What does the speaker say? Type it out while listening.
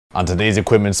On today's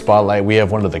equipment spotlight, we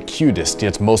have one of the cutest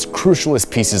yet most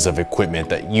crucialest pieces of equipment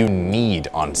that you need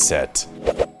on set.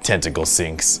 Tentacle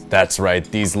sinks. That's right,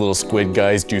 these little squid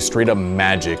guys do straight up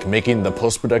magic, making the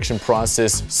post-production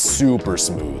process super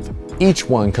smooth. Each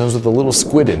one comes with a little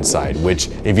squid inside, which,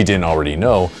 if you didn't already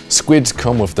know, squids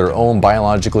come with their own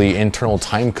biologically internal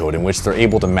timecode in which they're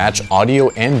able to match audio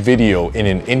and video in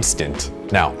an instant.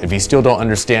 Now, if you still don't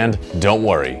understand, don't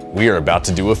worry, we are about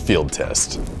to do a field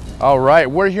test. Alright,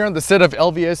 we're here on the set of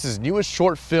LVS's newest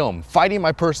short film, Fighting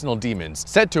My Personal Demons,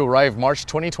 set to arrive March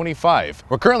 2025.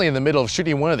 We're currently in the middle of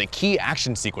shooting one of the key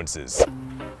action sequences.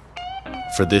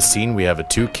 For this scene, we have a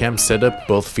 2-cam setup,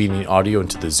 both feeding audio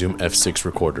into the Zoom F6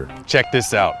 recorder. Check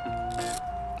this out.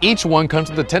 Each one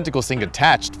comes with a tentacle sink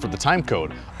attached for the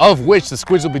timecode, of which the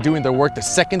squids will be doing their work the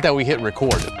second that we hit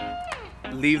record.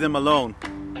 Leave them alone.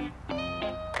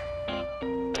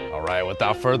 Alright,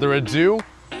 without further ado,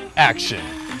 action.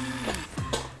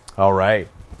 Alright,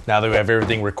 now that we have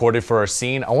everything recorded for our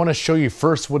scene, I want to show you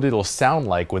first what it'll sound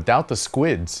like without the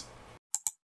squids.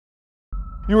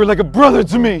 You were like a brother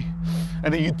to me,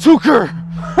 and then you took her!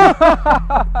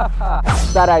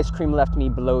 That ice cream left me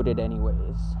bloated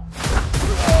anyways.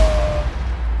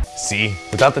 See,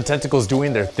 without the tentacles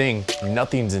doing their thing,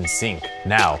 nothing's in sync.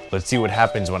 Now, let's see what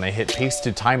happens when I hit paste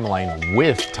to timeline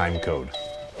with timecode.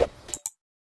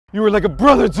 You were like a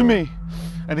brother to me,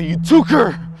 and then you took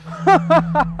her!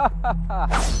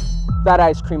 That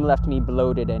ice cream left me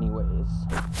bloated anyways.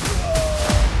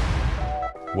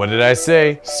 What did I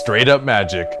say? Straight up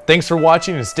magic. Thanks for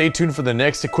watching and stay tuned for the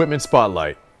next equipment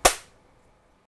spotlight.